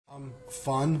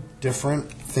Fun,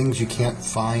 different things you can't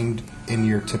find in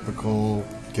your typical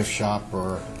gift shop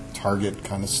or Target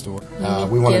kind of store.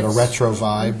 We wanted a Gifts. retro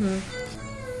vibe.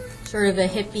 Sort of a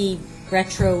hippie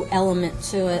retro element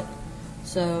to it.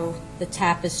 So the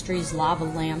tapestries, lava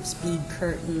lamps, bead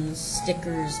curtains,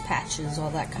 stickers, patches, all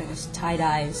that kind of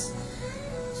tie-dyes.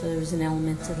 So there was an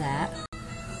element to that.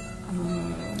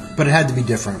 But it had to be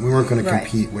different. We weren't going to Right.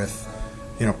 compete with,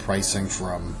 pricing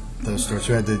from those stores.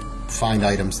 We had to find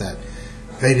items that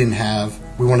they didn't have.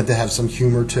 We wanted to have some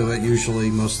humor to it. Usually,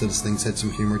 most of those things had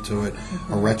some humor to it,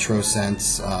 a retro sense,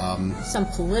 Some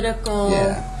political,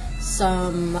 Yeah.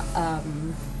 some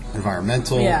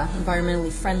environmental.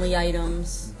 environmentally friendly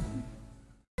items.